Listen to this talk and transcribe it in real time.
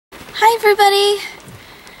Hi everybody!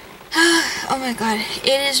 Oh my god,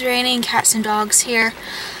 it is raining cats and dogs here.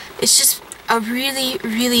 It's just a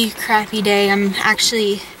really crappy day. I'm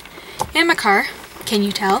actually in my car, can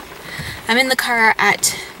you tell? I'm in the car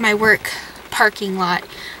at my work parking lot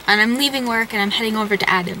and I'm leaving work and I'm heading over to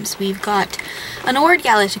Adams. We've got an award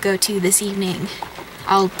gala to go to this evening.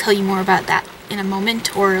 I'll tell you more about that in a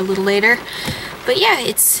moment or a little later. But yeah,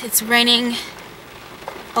 it's raining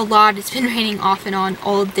a lot. It's been raining off and on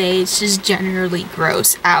all day. It's just generally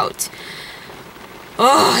gross out.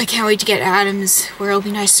 Oh, I can't wait to get to Adams where it'll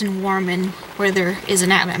be nice and warm and where there is an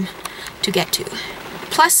Adam to get to.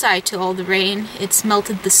 Plus side to all the rain, it's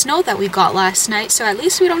melted the snow that we got last night, so at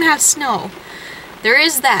least we don't have snow. There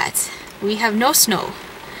is that. We have no snow.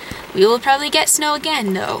 We will probably get snow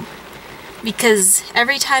again though, because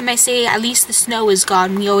every time I say at least the snow is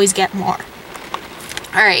gone, we always get more.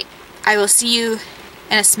 Alright, I will see you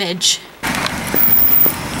in a smidge.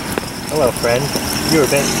 Hello, friend. You're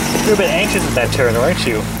a bit anxious at that turn, aren't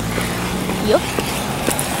you? Yup.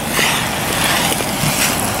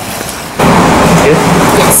 Good?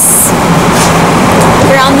 Yes.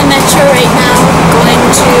 We're on the metro right now, going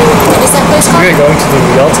to, what is that place called? We're going to the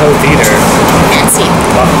Rialto Theater. Fancy.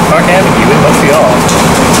 Park Avenue in Montreal.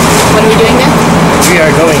 What are we doing there? We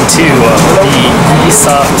are going to the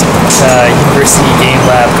Ubisoft University Game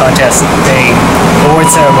Lab contest thing award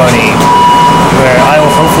ceremony, where I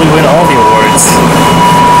will hopefully win all the awards.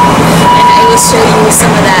 And I will show you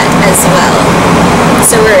some of that as well.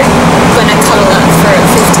 So we're gonna cuddle up for a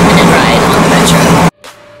 15-minute ride on the metro.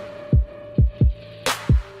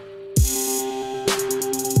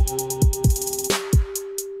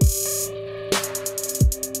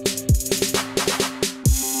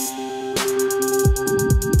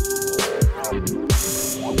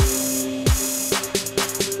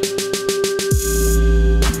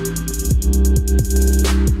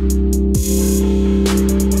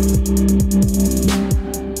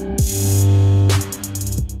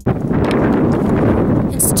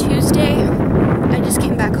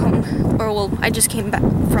 I just came back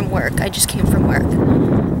from work. I just came from work.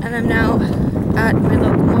 And I'm now at my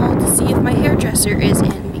local mall to see if my hairdresser is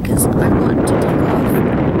in because I want to take off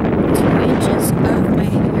 2 inches of my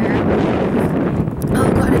hair.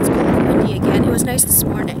 Oh god, it's cold and windy again. It was nice this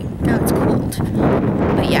morning. Now it's cold.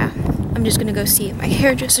 But yeah, I'm just gonna go see if my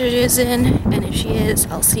hairdresser is in, and if she is,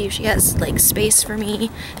 I'll see if she has like space for me.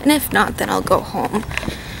 And if not, then I'll go home.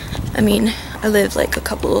 I mean, I live like a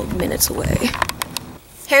couple of minutes away.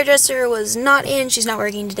 Hairdresser was not in, she's not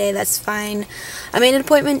working today, that's fine. I made an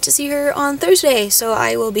appointment to see her on Thursday, so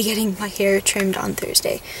I will be getting my hair trimmed on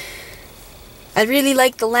Thursday. I really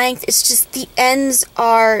like the length, it's just the ends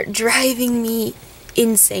are driving me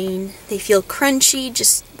insane. They feel crunchy.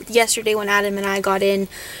 Just yesterday when Adam and I got in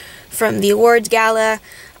from the awards gala,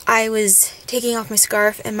 I was taking off my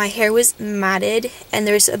scarf and my hair was matted and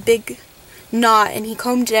there's a big knot and he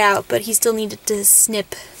combed it out, but he still needed to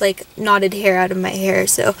snip like knotted hair out of my hair,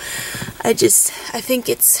 so I think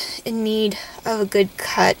it's in need of a good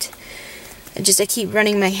cut. I keep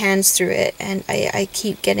running my hands through it and I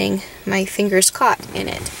keep getting my fingers caught in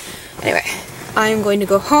it. Anyway, I'm going to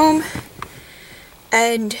go home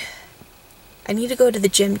and I need to go to the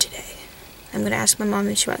gym today. I'm going to ask my mom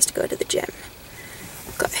if she wants to go to the gym.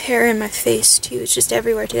 I've got hair in my face too, it's just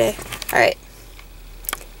everywhere today. Alright.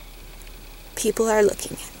 People are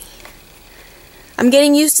looking at me. I'm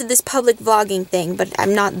getting used to this public vlogging thing, but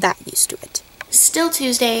I'm not that used to it. Still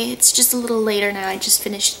Tuesday, it's just a little later now. I just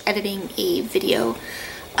finished editing a video,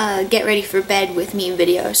 get ready for bed with me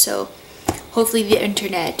video, so hopefully the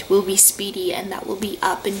internet will be speedy and that will be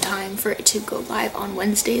up in time for it to go live on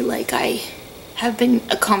Wednesday like I have been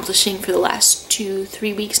accomplishing for the last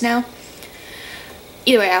 2-3 weeks now.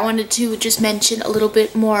 Either way, I wanted to just mention a little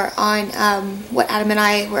bit more on what Adam and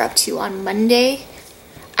I were up to on Monday.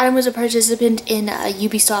 Adam was a participant in a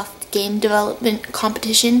Ubisoft game development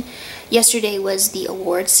competition. Yesterday was the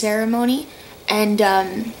awards ceremony, and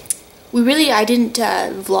I didn't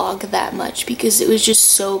vlog that much because it was just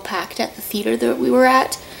so packed at the theater that we were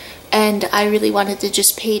at, and I really wanted to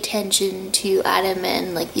just pay attention to Adam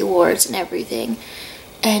and like the awards and everything.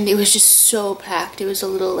 And it was just so packed. It was a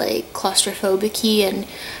little like claustrophobic-y, and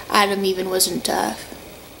Adam even wasn't,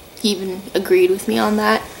 he even agreed with me on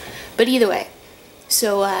that. But either way,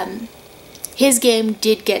 so his game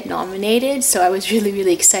did get nominated, so I was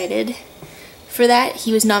really excited for that.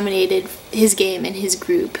 He was nominated, his game and his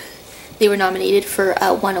group, they were nominated for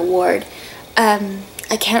one award.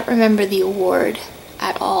 I can't remember the award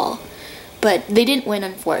at all, But they didn't win,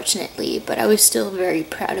 unfortunately, but I was still very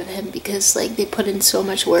proud of him because like they put in so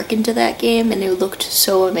much work into that game and it looked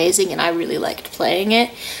so amazing and I really liked playing it.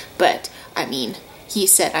 But I mean, he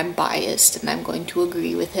said I'm biased and I'm going to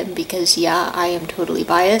agree with him because yeah, I am totally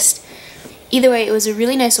biased. Either way, it was a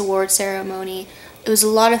really nice award ceremony. It was a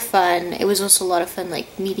lot of fun. It was also a lot of fun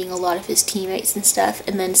like meeting a lot of his teammates and stuff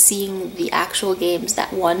and then seeing the actual games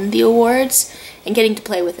that won the awards and getting to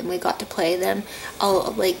play with him. We got to play them.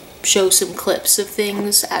 I'll like show some clips of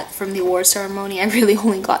things from the award ceremony. I really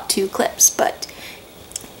only got 2 clips, but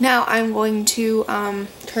now I'm going to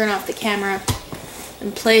turn off the camera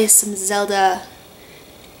and play some Zelda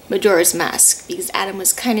Majora's Mask because Adam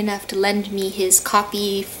was kind enough to lend me his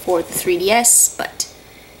copy for the 3DS, but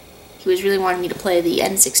he was really wanting me to play the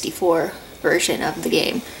N64 version of the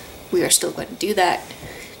game. We are still going to do that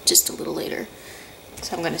just a little later.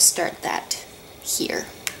 So I'm going to start that here.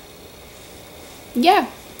 Yeah,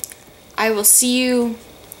 I will see you.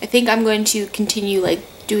 I think I'm going to continue like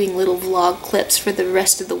doing little vlog clips for the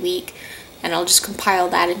rest of the week and I'll just compile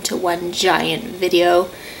that into one giant video.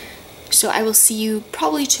 So I will see you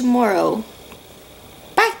probably tomorrow.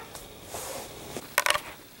 Bye!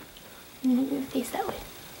 Move your face that way.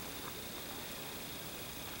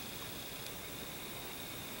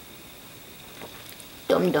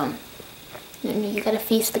 Dum-dum. You gotta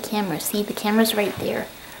face the camera. See, the camera's right there.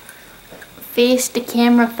 Face the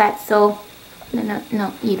camera, fatso.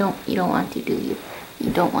 No, you don't want to, do you?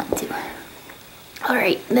 You don't want to.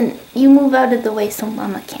 Alright, then you move out of the way so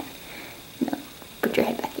Mama can. No, put your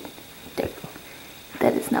head back in. There you go.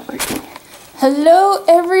 That is not working. Hello,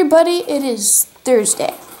 everybody. It is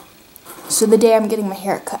Thursday. So the day I'm getting my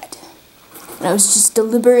hair cut. And I was just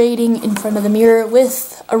deliberating in front of the mirror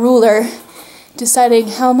with a ruler, deciding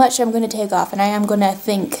how much I'm going to take off, and I am going to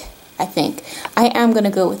I am going to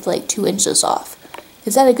go with like 2 inches off.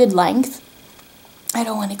 Is that a good length? I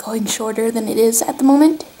don't want it going shorter than it is at the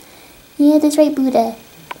moment. Yeah, that's right, Buddha.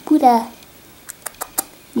 Buddha.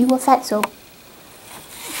 You a fatso.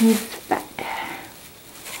 He's fat.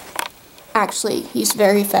 Actually, he's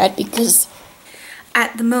very fat because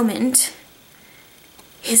at the moment,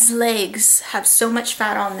 his legs have so much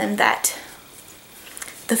fat on them that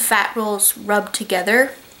the fat rolls rub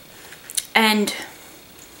together and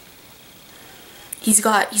he's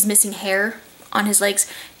missing hair on his legs.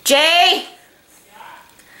 Jay!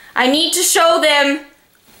 I need to show them.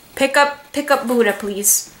 Pick up Buddha,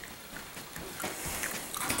 please.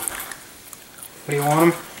 What do you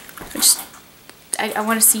want him? I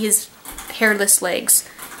want to see his hairless legs.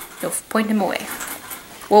 No, point him away.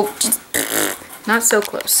 Well, just not so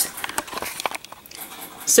close.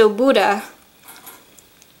 So Buddha,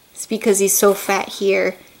 it's because he's so fat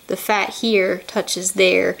here. The fat here touches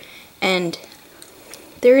there, and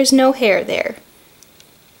there is no hair there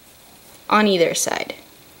on either side.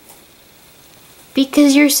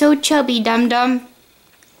 Because you're so chubby, dum-dum.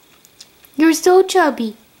 You're so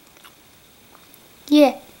chubby.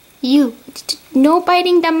 Yeah, you. No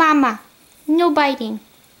biting the mama. No biting.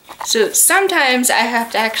 So sometimes I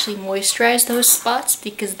have to actually moisturize those spots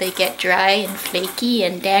because they get dry and flaky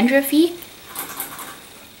and dandruffy.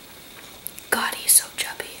 God, he's so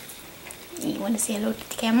chubby. You want to say hello to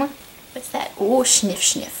the camera? What's that? Oh, sniff,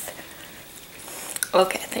 sniff.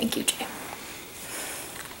 Okay, thank you, Jay.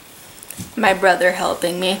 My brother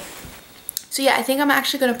helping me. So yeah, I think I'm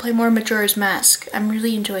actually going to play more Majora's Mask. I'm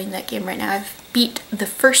really enjoying that game right now. I've beat the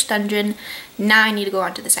first dungeon. Now I need to go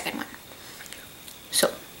on to the second one.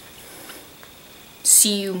 So,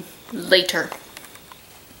 see you later.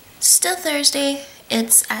 Still Thursday.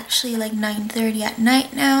 It's actually like 9:30 at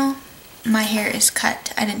night now. My hair is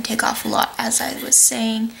cut. I didn't take off a lot, as I was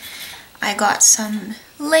saying. I got some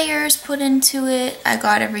layers put into it. I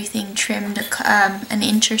got everything trimmed an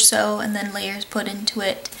inch or so, and then layers put into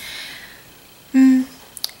it.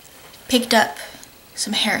 Picked up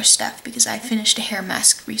some hair stuff because I finished a hair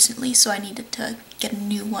mask recently, so I needed to get a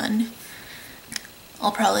new one.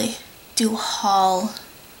 I'll probably do a haul.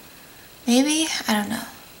 Maybe? I don't know.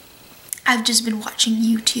 I've just been watching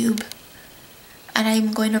YouTube, and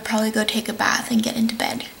I'm going to probably go take a bath and get into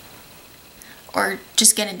bed. Or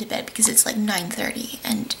just get into bed because it's like 9:30,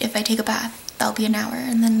 and if I take a bath, that'll be an hour,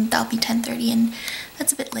 and then that'll be 10:30, and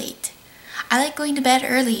that's a bit late. I like going to bed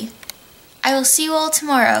early. I will see you all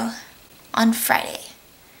tomorrow on Friday.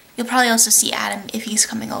 You'll probably also see Adam if he's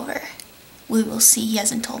coming over. We will see. He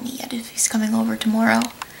hasn't told me yet if he's coming over tomorrow.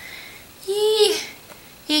 Yee!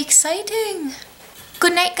 Exciting!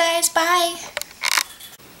 Good night, guys. Bye!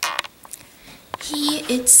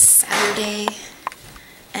 It's Saturday,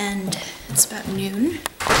 and it's about noon.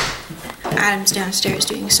 Adam's downstairs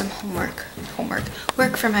doing some homework.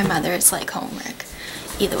 Work for my mother is like homework.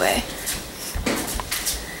 Either way.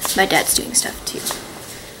 My dad's doing stuff too.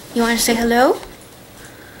 You want to say hello?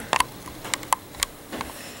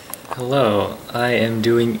 Hello, I am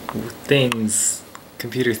doing things,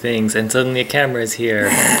 computer things, and suddenly a camera is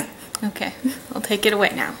here. Okay, I'll take it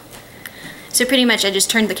away now. So pretty much I just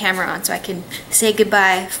turned the camera on so I can say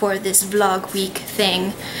goodbye for this vlog week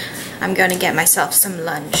thing. I'm gonna get myself some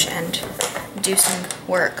lunch and do some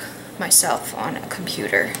work myself on a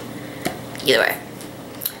computer. Either way.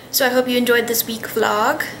 So I hope you enjoyed this week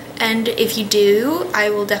vlog, and if you do, I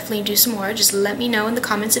will definitely do some more. Just let me know in the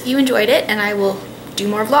comments if you enjoyed it, and I will do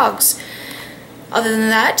more vlogs. Other than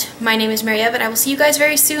that, my name is Mary Ev, and I will see you guys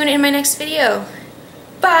very soon in my next video.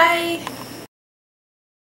 Bye!